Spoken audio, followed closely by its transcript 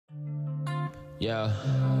Yeah.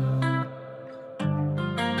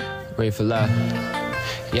 Rave for love.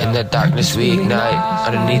 Yeah. In the darkness we ignite,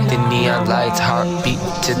 underneath the neon lights, heartbeat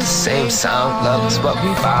to the same sound. Love is what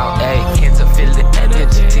we found. Hey, can't feel the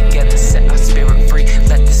energy together, set our spirit free.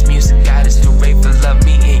 Let this music guide us through rave for love.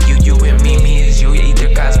 Me and you, you and me is you.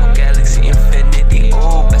 Either cosmos, galaxy, infinity.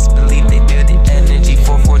 Oh, best believe they feel the energy.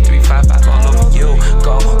 4, 4, 3, 5, 5 all over you.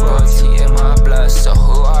 Go, royalty in my blood. So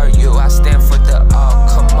who are you? I stand for the all.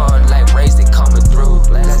 Come on, like rays, they coming through.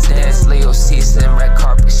 Let's dance, Leo season, red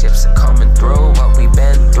carpet ships are coming through. What we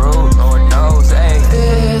been through, Lord knows, hey.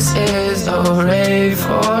 This is a rave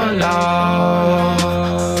for love,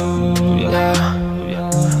 yeah.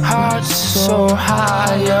 Hearts so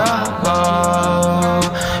high above,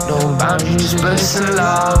 no boundaries, bliss and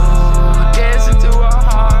love. Dancing to a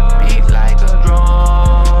heartbeat like a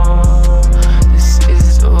drum. This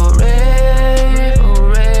is a rave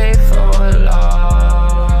for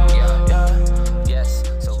love, yeah. Yes,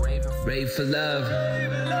 so rave for love.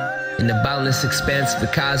 In the boundless expanse of the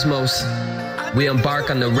cosmos, we embark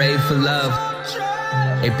on the rave for love,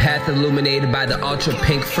 a path illuminated by the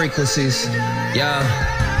ultrapink frequencies, yeah,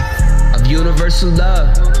 of universal love.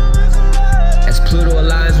 As Pluto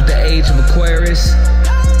aligns with the age of Aquarius,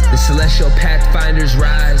 the celestial Pathfinders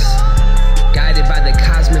rise, guided by the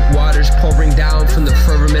cosmic waters pouring down from the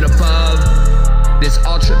firmament above. This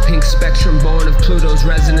ultra-pink spectrum born of Pluto's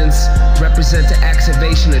resonance represents the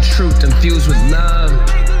activation of truth infused with love.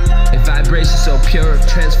 A vibration so pure,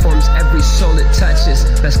 transforms every soul it touches.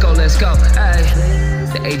 Let's go, hey.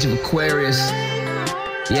 The age of Aquarius,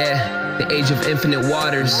 yeah, the age of infinite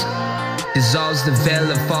waters, dissolves the veil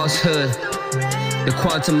of falsehood. The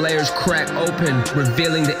quantum layers crack open,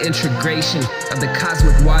 revealing the integration of the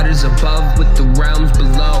cosmic waters above with the realms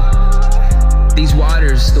below. These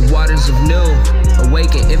waters, the waters of new,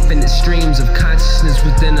 awaken infinite streams of consciousness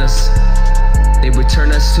within us. They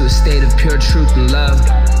return us to a state of pure truth and love,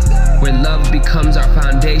 where love becomes our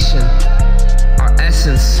foundation, our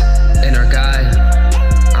essence, and our guide.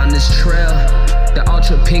 On this trail, the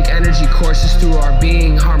ultra-pink energy courses through our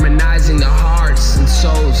being, harmonizing the hearts and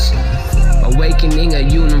souls, awakening a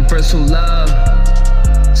universal love,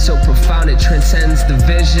 so profound it transcends the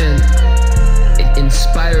vision. It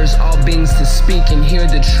inspires all beings to speak and hear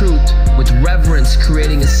the truth with reverence,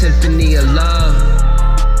 creating a symphony of love,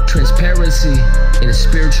 transparency, and a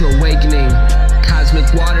spiritual awakening.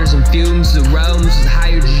 Cosmic waters infuse the realms with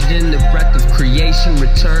hydrogen, the breath of creation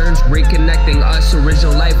returns, reconnecting us.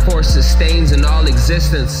 Original life force sustains in all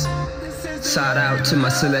existence. Sought out to my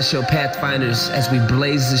celestial pathfinders as we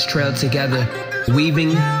blaze this trail together, weaving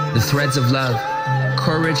the threads of love,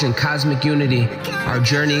 courage, and cosmic unity. Our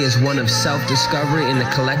journey is one of self-discovery and the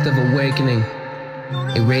collective awakening,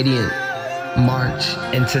 a radiant march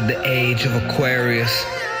into the age of Aquarius,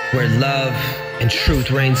 where love and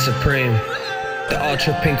truth reign supreme. The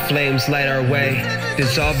ultra-pink flames light our way,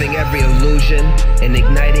 dissolving every illusion and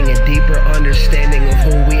igniting a deeper understanding of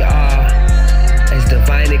who we are as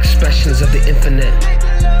divine expressions of the infinite.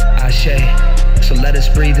 Ashe. So let us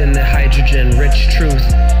breathe in the hydrogen-rich truth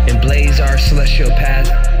and blaze our celestial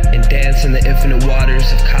path and dance in the infinite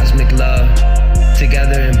waters of cosmic love.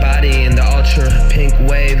 Together embodying the ultra-pink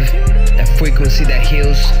wave, that frequency that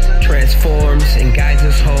heals, transforms, and guides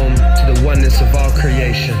us home to the oneness of all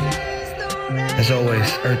creation. As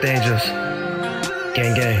always, Earth Angels,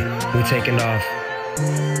 gang gang, we taking off.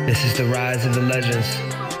 This is the rise of the legends.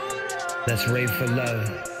 Let's rave for love.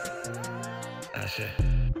 Ashe.